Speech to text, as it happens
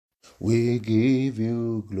We give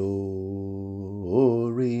you glory,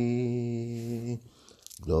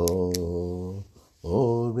 glory,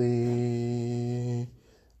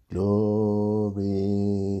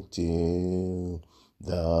 glory to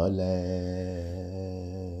the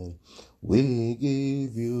Lamb. We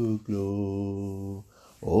give you glory,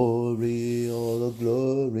 all the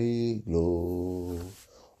glory, glory,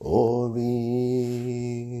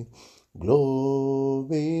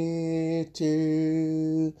 glory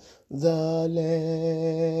to the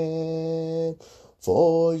Lamb.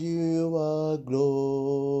 For you are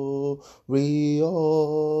glorious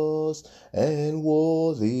and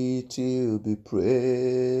worthy to be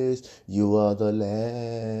praised. You are the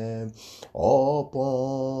Lamb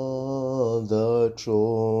upon the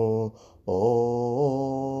throne,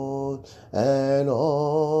 and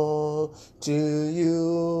on to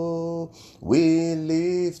you we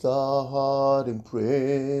lift our heart in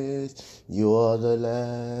praise. You are the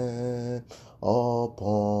Lamb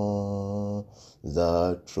upon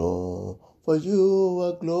the throne. For you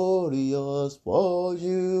are glorious, for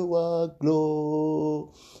you are glorious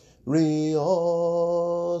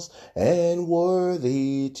and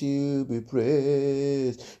worthy to be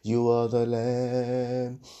praised. You are the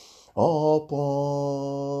Lamb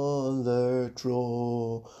upon the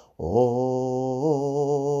throne,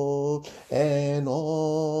 and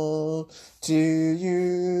on to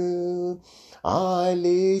you I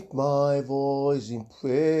lift my voice in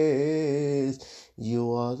praise.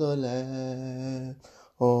 You are the Lamb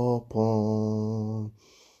upon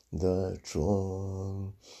the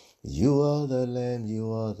throne. You are the Lamb,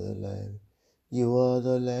 you are the Lamb, you are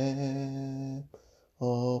the Lamb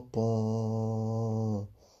upon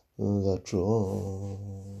the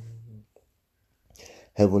throne.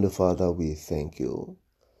 Heavenly Father, we thank you.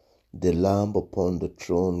 The Lamb upon the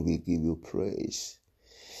throne, we give you praise.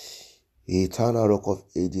 Eternal Rock of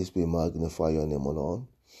Ages, we magnify your name, O Lord.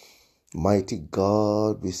 Mighty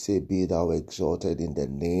God, we say, be thou exalted in the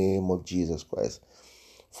name of Jesus Christ.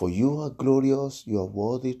 For you are glorious, you are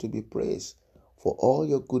worthy to be praised. For all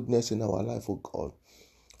your goodness in our life, O God.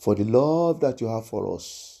 For the love that you have for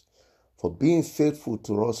us. For being faithful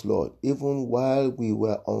to us, Lord, even while we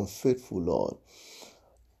were unfaithful, Lord.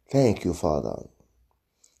 Thank you, Father.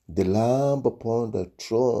 The Lamb upon the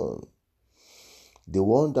throne, the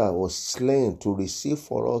one that was slain to receive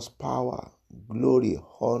for us power, glory,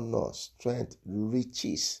 honor, strength,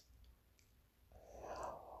 riches.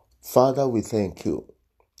 Father, we thank you.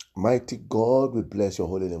 Mighty God, we bless your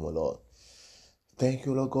holy name, O Lord. Thank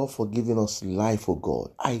you, Lord God, for giving us life, O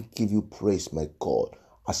God. I give you praise, my God.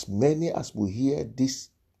 As many as will hear this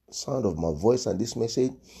sound of my voice and this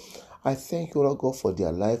message, I thank you, Lord God, for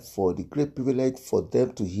their life, for the great privilege for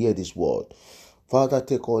them to hear this word. Father,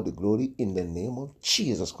 take all the glory in the name of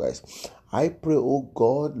Jesus Christ. I pray, oh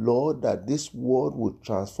God, Lord, that this word will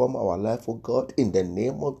transform our life, oh God, in the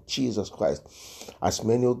name of Jesus Christ. As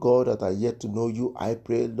many, oh God, that are yet to know you, I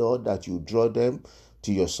pray, Lord, that you draw them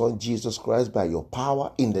to your Son, Jesus Christ, by your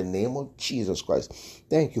power in the name of Jesus Christ.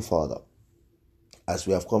 Thank you, Father. As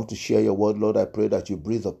we have come to share your word, Lord, I pray that you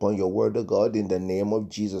breathe upon your word, O God, in the name of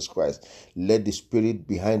Jesus Christ. Let the Spirit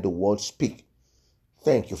behind the word speak.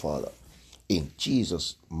 Thank you, Father. In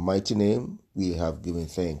Jesus' mighty name, we have given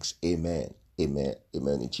thanks. Amen. Amen.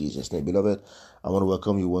 Amen. In Jesus' name. Beloved, I want to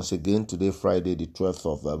welcome you once again. Today, Friday, the 12th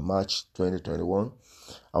of March, 2021.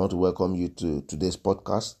 I want to welcome you to today's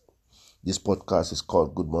podcast. This podcast is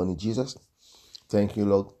called Good Morning, Jesus. Thank you,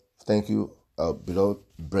 Lord. Thank you, beloved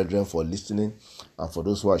brethren, for listening. And for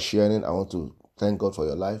those who are sharing, I want to thank God for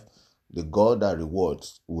your life. The God that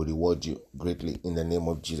rewards will reward you greatly in the name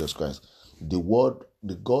of Jesus Christ. The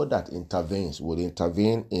God that intervenes will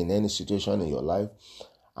intervene in any situation in your life,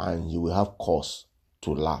 and you will have cause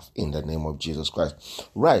to laugh in the name of Jesus Christ.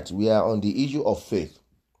 Right, we are on the issue of faith.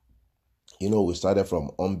 We started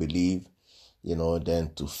from unbelief,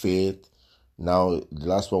 then to faith. Now, the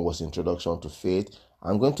last one was introduction to faith.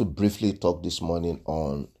 I'm going to briefly talk this morning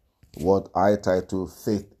on what I title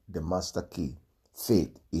Faith, the Master Key.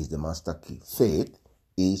 Faith is the master key. Faith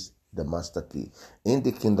is the master key. In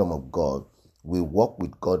the kingdom of God, we walk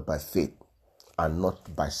with God by faith and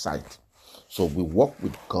not by sight. So we walk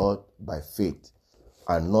with God by faith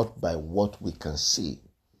and not by what we can see.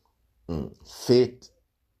 Faith,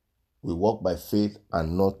 we walk by faith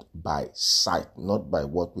and not by sight, not by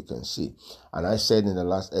what we can see. And I said in the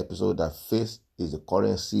last episode that faith is the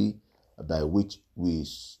currency by which we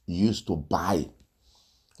use to buy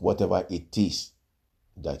whatever it is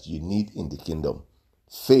that you need in the kingdom.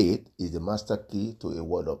 Faith is the master key to a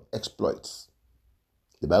world of exploits.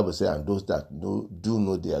 The Bible says, and those that do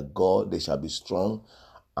know their God, they shall be strong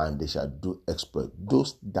and they shall do exploit.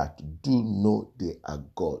 Those that do know they are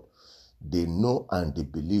God, they know and they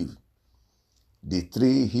believe. The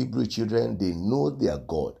 3 Hebrew children, they know they are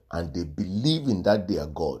God and they believe in that they are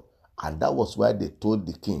God. And that was why they told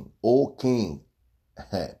the king, "Oh king,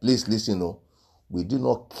 please listen, we do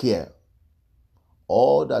not care.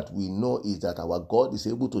 All that we know is that our God is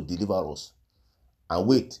able to deliver us. And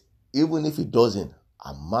wait, even if he doesn't,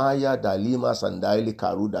 Amaya Dalima Sandaili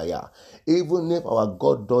Karudaya, even if our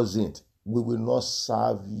God doesn't, we will not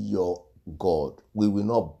serve your God. We will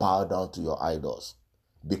not bow down to your idols,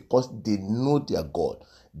 because they know their God.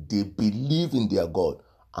 They believe in their God.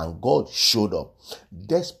 And God showed up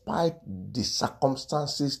despite the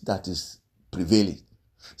circumstances that is prevailing.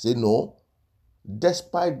 Say no,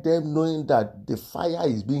 despite them knowing that the fire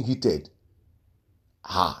is being heated.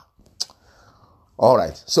 All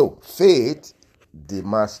right. So faith, the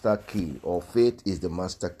master key, or faith is the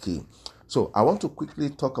master key. So I want to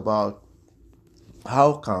quickly talk about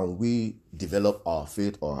how can we develop our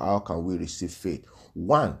faith, or how can we receive faith.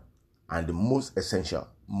 One, and the most essential,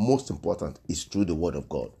 most important, is through the word of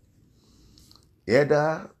God.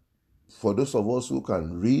 Either for those of us who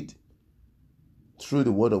can read through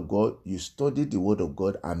the word of God, you study the word of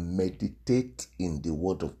God and meditate in the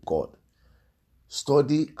word of God.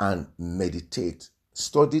 Study and meditate.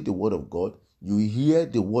 Study the word of God. You hear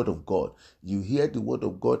the word of God. You hear the word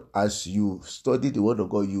of God. As you study the word of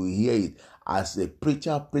God, you hear it. As the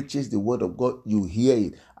preacher preaches the word of God, you hear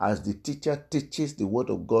it. As the teacher teaches the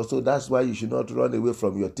word of God. So that's why you should not run away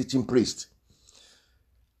from your teaching priest.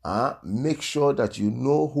 Make sure that you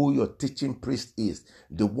know who your teaching priest is.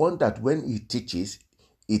 The one that when he teaches,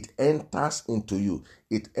 it enters into you.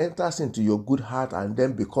 It enters into your good heart and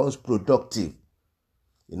then becomes productive.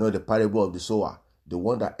 You know the parable of the sower. The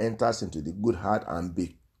one that enters into the good heart and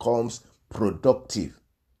becomes productive.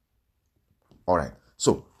 All right.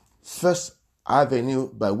 So, first avenue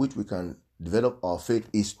by which we can develop our faith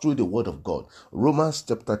is through the word of God. Romans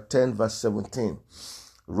chapter 10 verse 17.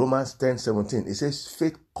 Romans 10:17. It says,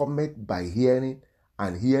 faith cometh by hearing,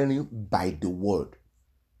 and hearing by the word.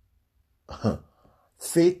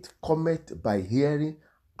 Faith cometh by hearing,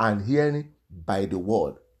 and hearing by the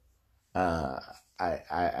word.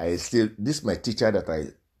 I still, this is my teacher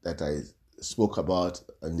that I spoke about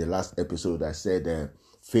in the last episode. I said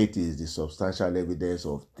faith is the substantial evidence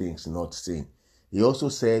of things not seen. He also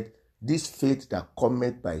said this faith that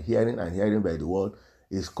cometh by hearing, and hearing by the word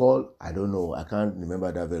is called, I don't know, I can't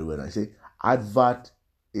remember that very well. I say adverb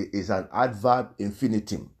is an adverb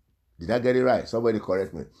infinitum. Did I get it right? Somebody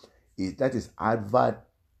correct me. That is adverb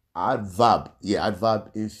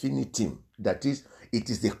infinitum. That is, it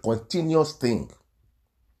is the continuous thing.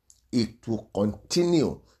 It will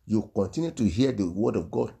continue. You continue to hear the word of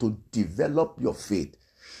God to develop your faith.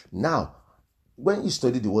 Now, when you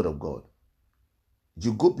study the word of God,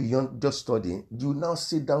 you go beyond just studying. You now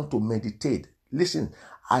sit down to meditate. Listen,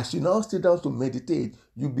 as you now sit down to meditate,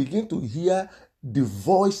 you begin to hear the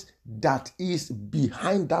voice that is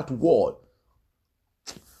behind that word.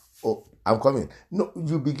 Oh, I'm coming. No,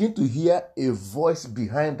 you begin to hear a voice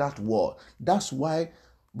behind that word. That's why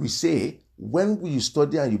we say, when you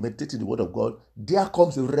study and you meditate in the word of God, there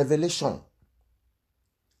comes a revelation.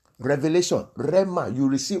 Revelation, Rhema. You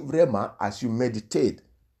receive Rhema as you meditate.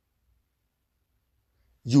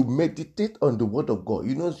 You meditate on the word of God.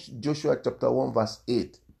 You know Joshua chapter 1 verse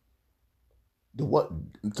 8. The word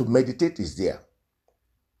to meditate is there.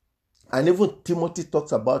 And even Timothy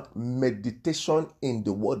talks about meditation in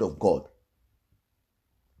the word of God.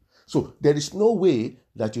 So there is no way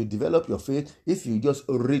that you develop your faith if you just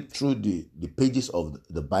read through the pages of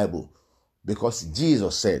the Bible. Because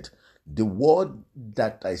Jesus said, the word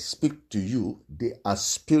that I speak to you, they are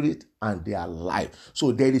spirit and they are life.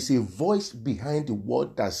 So there is a voice behind the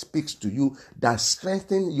word that speaks to you, that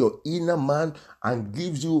strengthens your inner man and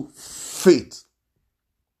gives you faith.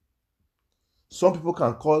 Some people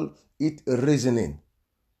can call it reasoning.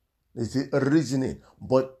 It's a reasoning.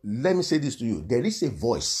 But let me say this to you. There is a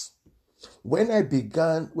voice. When I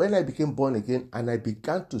became born again and I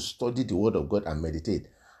began to study the word of God and meditate,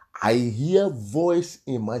 I hear voice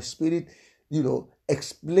in my spirit,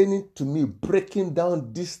 explaining to me, breaking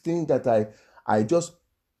down this thing that I just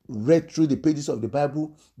read through the pages of the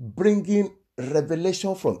Bible, bringing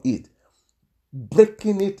revelation from it,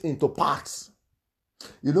 breaking it into parts.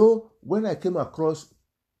 When I came across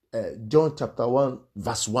John chapter 1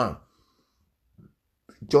 verse 1,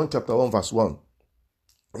 John chapter 1 verse 1,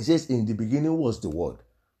 it says, in the beginning was the word,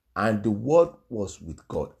 and the word was with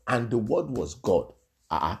God, and the word was God.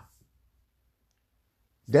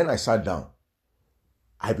 Then I sat down.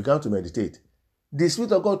 I began to meditate. The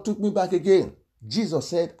Spirit of God took me back again. Jesus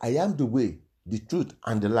said, I am the way, the truth,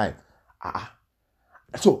 and the life.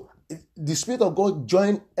 So the Spirit of God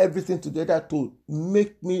joined everything together to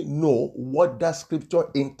make me know what that scripture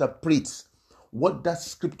interprets, what that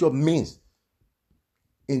scripture means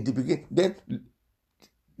in the beginning. Then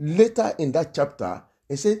later in that chapter,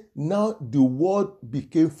 it said, now the word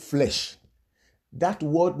became flesh. That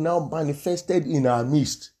word now manifested in our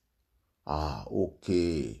midst.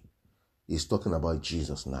 Okay. He's talking about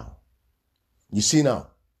Jesus now. You see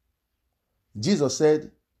now, Jesus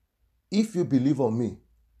said, if you believe on me,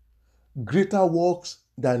 greater works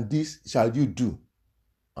than this shall you do.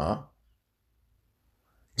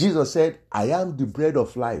 Jesus said, I am the bread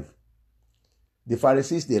of life. The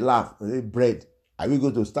Pharisees, they laugh. They say, bread, are we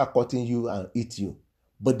going to start cutting you and eat you?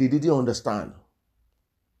 But they didn't understand.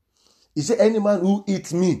 He said, any man who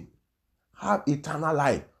eats me have eternal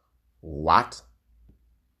life. What?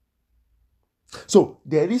 So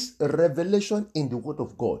there is a revelation in the word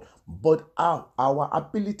of God, but our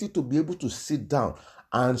ability to be able to sit down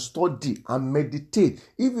and study and meditate.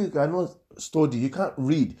 If you cannot study, you can't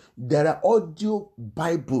read, there are audio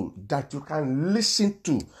Bible that you can listen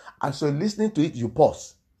to. As you're listening to it, you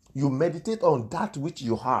pause. You meditate on that which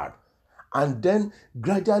you heard. And then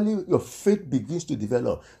gradually your faith begins to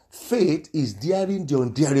develop. Faith is daring the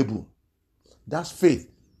undareable. That's faith.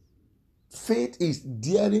 Faith is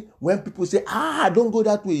daring. When people say, don't go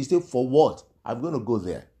that way, you say, for what? I'm going to go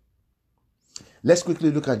there. Let's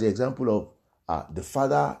quickly look at the example of the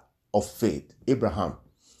father of faith, Abraham.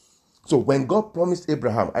 So when God promised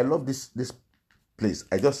Abraham, I love this place.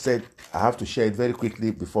 I just said I have to share it very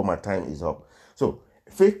quickly before my time is up. So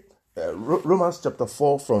faith, Romans chapter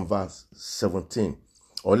 4 from verse 17.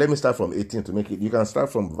 Or let me start from 18 to make it. You can start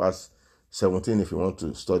from verse 17 if you want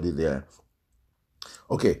to study there.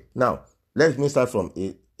 Okay, now let me start from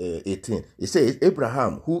 18. It says,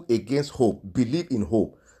 Abraham, who against hope believed in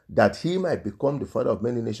hope, that he might become the father of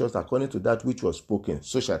many nations according to that which was spoken.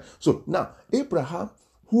 So now, Abraham,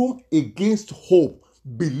 whom against hope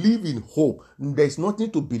believe in hope. There's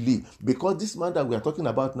nothing to believe, because this man that we are talking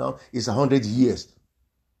about now is 100 years.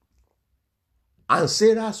 And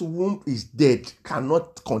Sarah's womb is dead,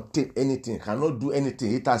 cannot contain anything, cannot do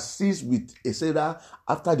anything. It has ceased with Sarah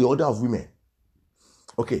after the order of women.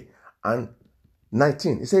 Okay, and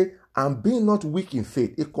 19, he said, and being not weak in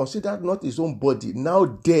faith, he considered not his own body now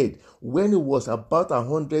dead when he was about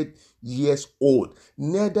 100 years old,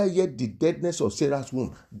 neither yet the deadness of Sarah's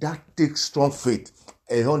womb. That takes strong faith.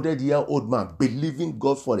 100-year-old man believing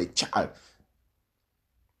God for a child.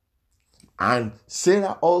 And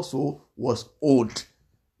Sarah also was old.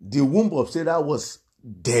 The womb of Sarah was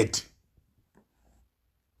dead.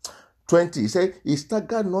 20, he said, he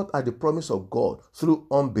staggered not at the promise of God through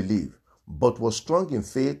unbelief, but was strong in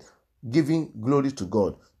faith, giving glory to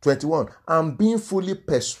God. 21, and being fully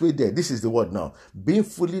persuaded, this is the word now, being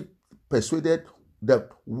fully persuaded that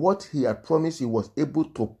what he had promised he was able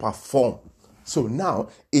to perform. So now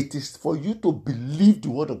it is for you to believe the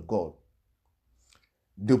word of God.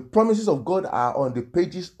 The promises of God are on the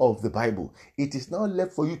pages of the Bible. It is now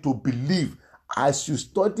left for you to believe. As you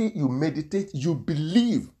study, you meditate, you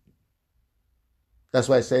believe. That's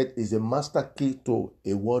why I said it's a master key to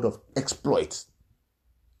a world of exploits.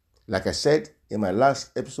 Like I said in my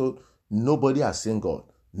last episode, nobody has seen God.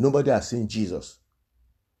 Nobody has seen Jesus.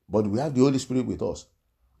 But we have the Holy Spirit with us.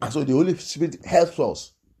 And so the Holy Spirit helps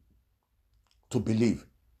us to believe.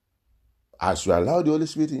 As you allow the Holy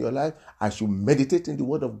Spirit in your life, as you meditate in the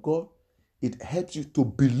word of God, it helps you to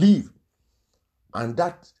believe. And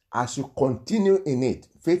that as you continue in it,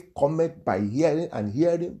 faith cometh by hearing, and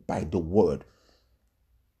hearing by the word.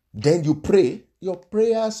 Then you pray, your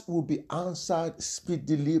prayers will be answered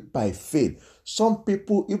speedily by faith. Some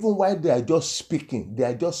people, even while they are just speaking,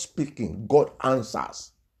 God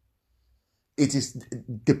answers. That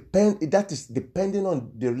is depending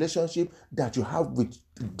on the relationship that you have with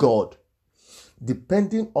God.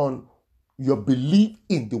 Depending on your belief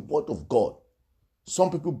in the word of God. Some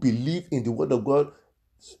people believe in the word of God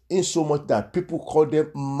in so much that people call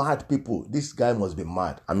them mad people. This guy must be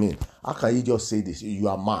mad. I mean, how can you just say this? You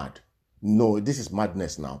are mad. No, this is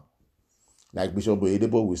madness now. Like Bishop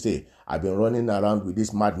Oyedepo will say, I've been running around with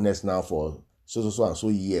this madness now for so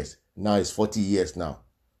years. Now it's 40 years now.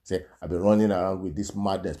 Say, I've been running around with this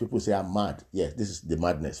madness. People say I'm mad. Yes, this is the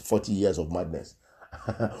madness. 40 years of madness.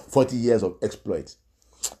 40 years of exploits.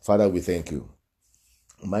 Father, we thank you.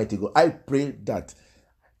 Mighty God, I pray that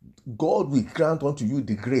God will grant unto you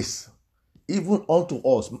the grace, even unto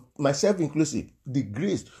us, myself inclusive, the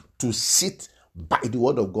grace to sit by the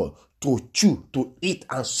word of God, to chew, to eat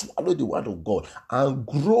and swallow the word of God, and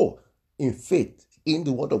grow in faith in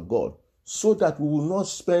the word of God, so that we will not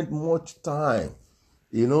spend much time,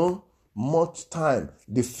 much time.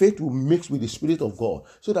 The faith will mix with the Spirit of God,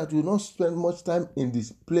 so that we will not spend much time in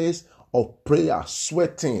this place of prayer,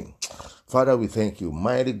 sweating. Father, we thank you.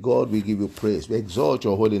 Mighty God, we give you praise. We exalt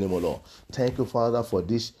your holy name, O Lord. Thank you, Father, for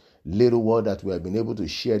this little word that we have been able to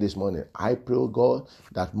share this morning. I pray, O God,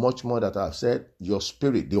 that much more that I've said, your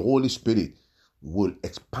Spirit, the Holy Spirit, will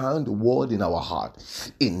expand the word in our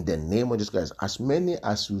heart. In the name of Jesus Christ, as many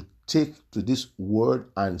as you take to this word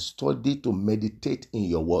and study to meditate in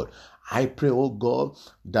your word, I pray, oh God,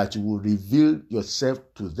 that you will reveal yourself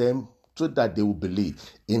to them so that they will believe.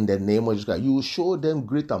 In the name of Jesus Christ, you will show them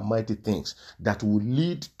great and mighty things that will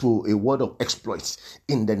lead to a word of exploits.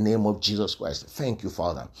 In the name of Jesus Christ. Thank you,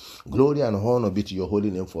 Father. Glory and honor be to your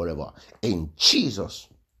holy name forever. In Jesus'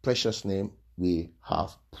 precious name we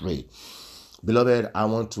have prayed. Beloved, I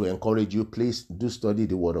want to encourage you, please do study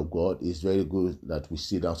the word of God. It's very good that we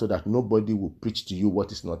sit down so that nobody will preach to you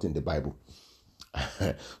what is not in the Bible.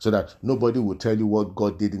 So that nobody will tell you what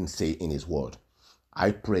God didn't say in his word.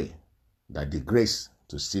 I pray that the grace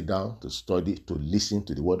to sit down, to study, to listen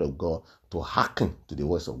to the word of God, to hearken to the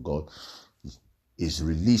voice of God is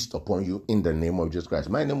released upon you in the name of Jesus Christ.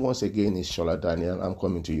 My name once again is Shola Daniel. I'm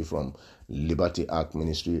coming to you from Liberty Ark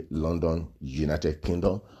Ministry, London, United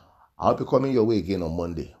Kingdom. I'll be coming your way again on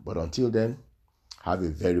Monday. But until then, have a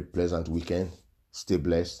very pleasant weekend. Stay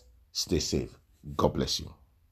blessed. Stay safe. God bless you.